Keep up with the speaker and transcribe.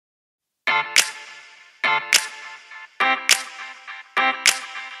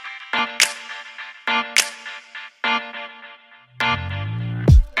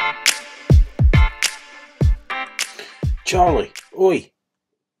Charlie, oi!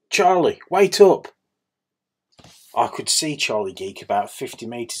 Charlie, wait up! I could see Charlie Geek about 50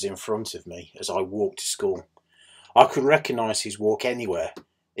 metres in front of me as I walked to school. I could recognise his walk anywhere.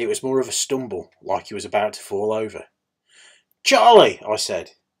 It was more of a stumble, like he was about to fall over. Charlie, I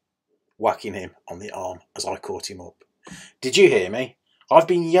said, whacking him on the arm as I caught him up. Did you hear me? I've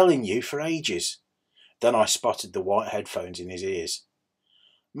been yelling you for ages. Then I spotted the white headphones in his ears.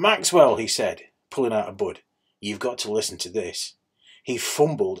 Maxwell, he said, pulling out a bud. You've got to listen to this. He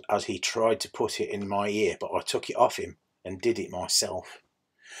fumbled as he tried to put it in my ear, but I took it off him and did it myself.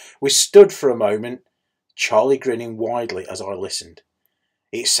 We stood for a moment, Charlie grinning widely as I listened.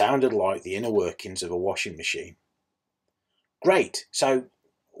 It sounded like the inner workings of a washing machine. Great, so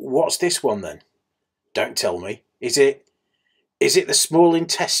what's this one then? Don't tell me. Is it the small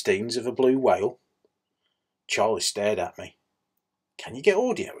intestines of a blue whale? Charlie stared at me. Can you get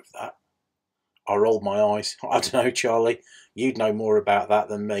audio of that? I rolled my eyes. I don't know, Charlie. You'd know more about that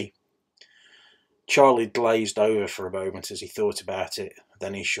than me. Charlie glazed over for a moment as he thought about it.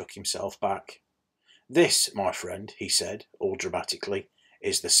 Then he shook himself back. This, my friend, he said, all dramatically,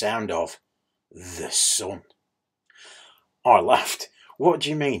 is the sound of the sun. I laughed. What do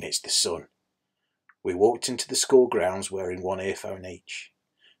you mean it's the sun? We walked into the school grounds wearing one earphone each.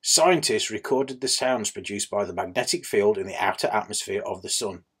 Scientists recorded the sounds produced by the magnetic field in the outer atmosphere of the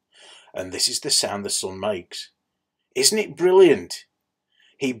sun. And this is the sound the sun makes. Isn't it brilliant?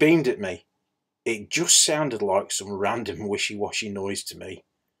 He beamed at me. It just sounded like some random wishy-washy noise to me.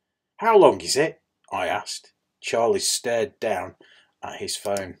 How long is it? I asked. Charlie stared down at his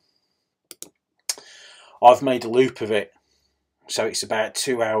phone. I've made a loop of it, so it's about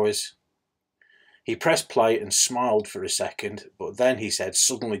 2 hours. He pressed play and smiled for a second, but then he said,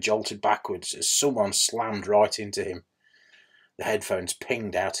 suddenly jolted backwards as someone slammed right into him. The headphones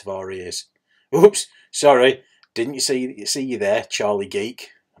pinged out of our ears. Oops, sorry, didn't you see you there, Charlie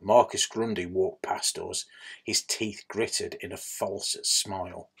Geek? Marcus Grundy walked past us, his teeth gritted in a false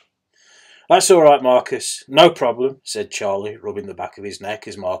smile. That's all right, Marcus, no problem, said Charlie, rubbing the back of his neck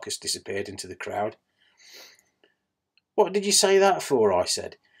as Marcus disappeared into the crowd. What did you say that for? I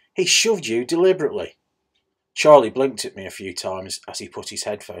said. He shoved you deliberately. Charlie blinked at me a few times as he put his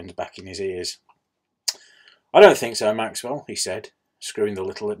headphones back in his ears. I don't think so, Maxwell, he said, screwing the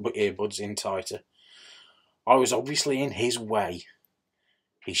little earbuds in tighter. I was obviously in his way.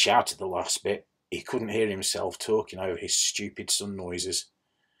 He shouted the last bit. He couldn't hear himself talking over his stupid sun noises.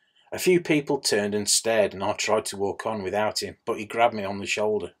 A few people turned and stared, and I tried to walk on without him, but he grabbed me on the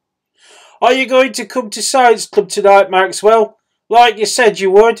shoulder. Are you going to come to Science Club tonight, Maxwell? Like you said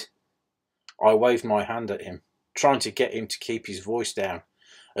you would. I waved my hand at him, trying to get him to keep his voice down.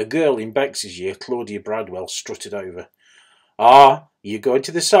 A girl in Bex's year, Claudia Bradwell, strutted over. Ah, you going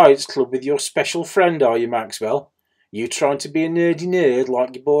to the Science Club with your special friend, are you, Maxwell? You trying to be a nerdy nerd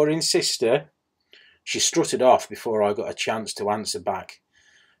like your boring sister? She strutted off before I got a chance to answer back.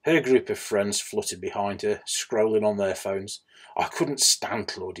 Her group of friends fluttered behind her, scrolling on their phones. I couldn't stand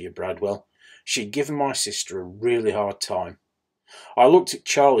Claudia Bradwell. She'd given my sister a really hard time. I looked at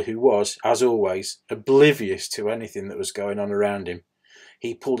Charlie, who was, as always, oblivious to anything that was going on around him.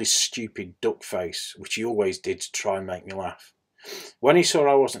 He pulled his stupid duck face, which he always did to try and make me laugh. When he saw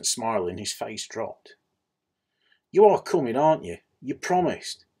I wasn't smiling, his face dropped. You are coming, aren't you? You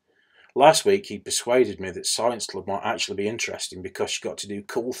promised. Last week he persuaded me that Science Club might actually be interesting because you got to do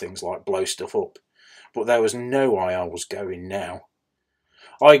cool things like blow stuff up. But there was no way I was going now.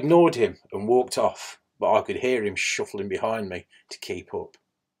 I ignored him and walked off, but I could hear him shuffling behind me to keep up.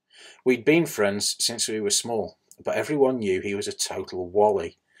 We'd been friends since we were small, but everyone knew he was a total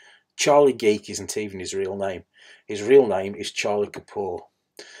wally. Charlie Geek isn't even his real name. His real name is Charlie Kapoor.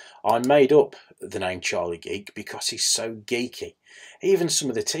 I made up the name Charlie Geek because he's so geeky. Even some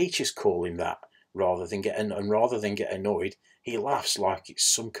of the teachers call him that. Rather than get annoyed, he laughs like it's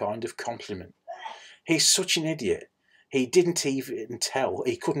some kind of compliment. He's such an idiot. He couldn't even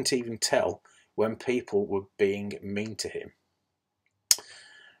tell when people were being mean to him.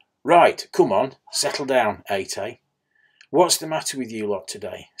 Right, come on, settle down, 8A. What's the matter with you lot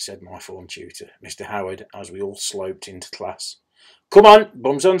today? Said my form tutor, Mr. Howard, as we all sloped into class. Come on,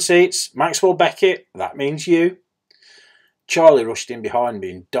 bums on seats. Maxwell Beckett, that means you. Charlie rushed in behind me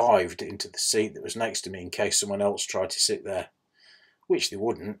and dived into the seat that was next to me in case someone else tried to sit there. Which they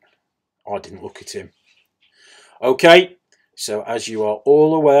wouldn't. I didn't look at him. Okay, so as you are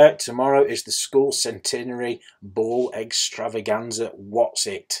all aware, tomorrow is the school centenary ball extravaganza. What's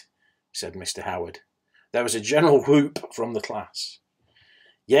it? Said Mr. Howard. There was a general whoop from the class.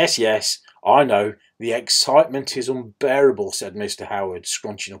 Yes, yes, I know. The excitement is unbearable, said Mr. Howard,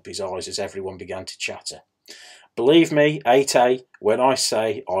 scrunching up his eyes as everyone began to chatter. Believe me, 8A, when I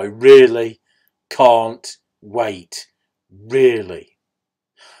say I really can't wait. Really.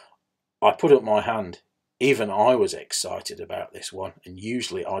 I put up my hand. Even I was excited about this one, and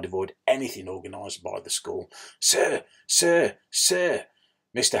usually I'd avoid anything organised by the school. Sir, sir, sir.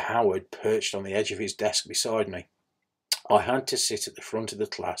 Mr. Howard perched on the edge of his desk beside me. I had to sit at the front of the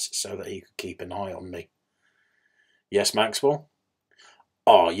class so that he could keep an eye on me. Yes, Maxwell?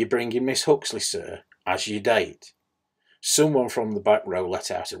 Are you bringing Miss Huxley, sir, as your date? Someone from the back row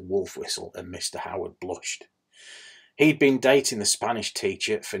let out a wolf whistle and Mr. Howard blushed. He'd been dating the Spanish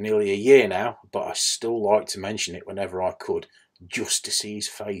teacher for nearly a year now, but I still liked to mention it whenever I could, just to see his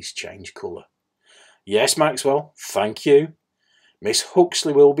face change colour. Yes, Maxwell, thank you. Miss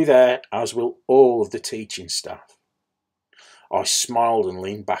Huxley will be there, as will all of the teaching staff. I smiled and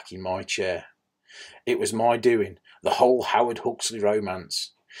leaned back in my chair. It was my doing, the whole Howard Huxley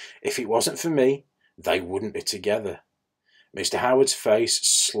romance. If it wasn't for me, they wouldn't be together. Mr. Howard's face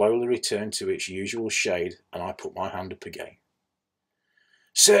slowly returned to its usual shade, and I put my hand up again.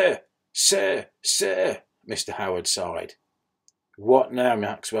 Sir, sir, sir, Mr. Howard sighed. What now,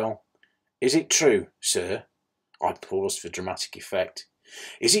 Maxwell? Is it true, sir? I paused for dramatic effect.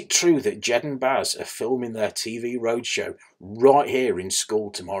 Is it true that Jed and Baz are filming their TV roadshow right here in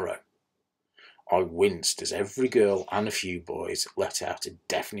school tomorrow? I winced as every girl and a few boys let out a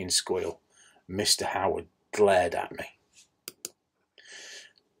deafening squeal. Mr. Howard glared at me.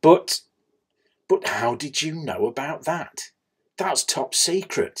 But how did you know about that? That's top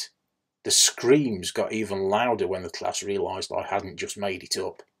secret. The screams got even louder when the class realised I hadn't just made it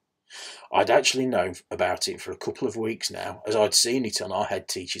up. I'd actually known about it for a couple of weeks now, as I'd seen it on our head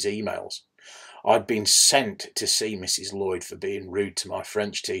teacher's emails. I'd been sent to see Mrs. Lloyd for being rude to my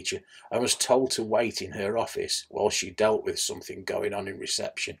French teacher and was told to wait in her office while she dealt with something going on in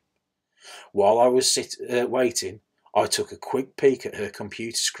reception. While I was waiting, I took a quick peek at her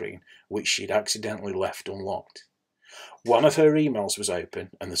computer screen, which she'd accidentally left unlocked. One of her emails was open,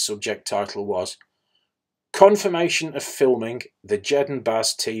 and the subject title was Confirmation of Filming the Jed and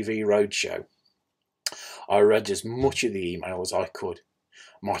Baz TV Roadshow. I read as much of the email as I could.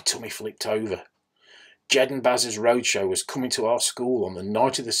 My tummy flipped over. Jed and Baz's roadshow was coming to our school on the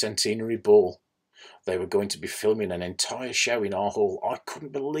night of the centenary ball. They were going to be filming an entire show in our hall. I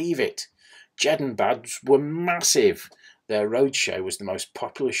couldn't believe it. Jed and Baz were massive. Their roadshow was the most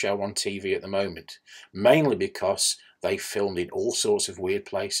popular show on TV at the moment, mainly because they filmed in all sorts of weird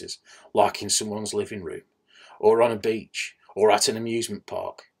places, like in someone's living room, or on a beach, or at an amusement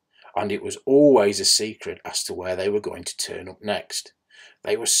park, and it was always a secret as to where they were going to turn up next.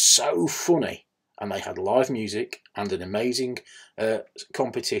 They were so funny, and they had live music and an amazing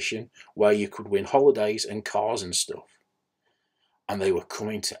competition where you could win holidays and cars and stuff. And they were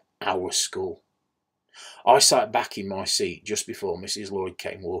coming to our school. I sat back in my seat just before Mrs. Lloyd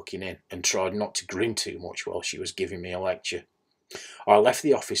came walking in and tried not to grin too much while she was giving me a lecture. I left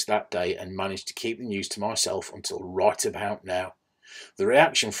the office that day and managed to keep the news to myself until right about now. The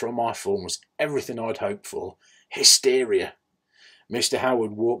reaction from my form was everything I'd hoped for. Hysteria. Mr.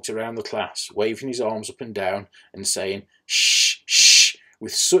 Howard walked around the class, waving his arms up and down and saying, shh, shh,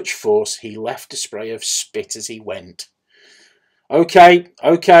 with such force he left a spray of spit as he went. Okay,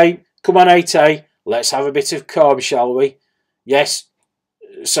 come on 8A, let's have a bit of carb, shall we? Yes,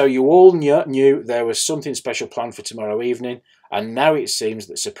 so you all knew there was something special planned for tomorrow evening, and now it seems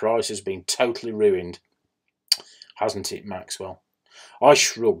that surprise has been totally ruined. Hasn't it, Maxwell? I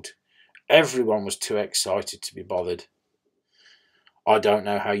shrugged. Everyone was too excited to be bothered. I don't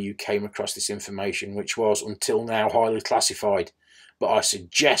know how you came across this information, which was, until now, highly classified, but I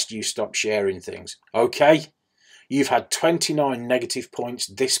suggest you stop sharing things, okay? You've had 29 negative points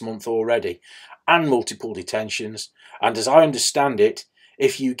this month already, and multiple detentions, and as I understand it,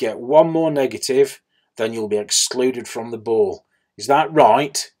 if you get one more negative, then you'll be excluded from the ball. Is that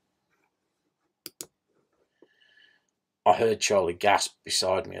right? I heard Charlie gasp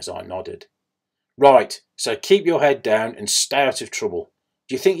beside me as I nodded. Right, so keep your head down and stay out of trouble.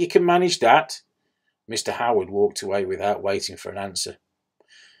 Do you think you can manage that? Mr. Howard walked away without waiting for an answer.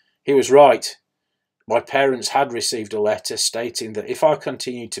 He was right. My parents had received a letter stating that if I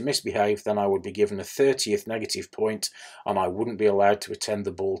continued to misbehave, then I would be given a 30th negative point and I wouldn't be allowed to attend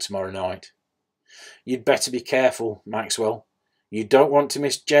the ball tomorrow night. You'd better be careful, Maxwell. You don't want to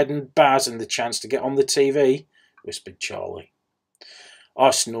miss Jed and Baz and the chance to get on the TV, whispered Charlie.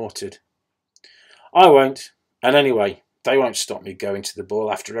 I snorted. I won't, and anyway, they won't stop me going to the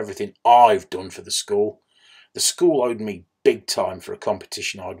ball after everything I've done for the school. The school owed me big time for a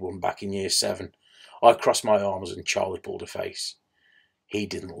competition I'd won back in Year 7. I crossed my arms and Charlie pulled a face. He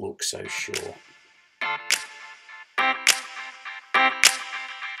didn't look so sure.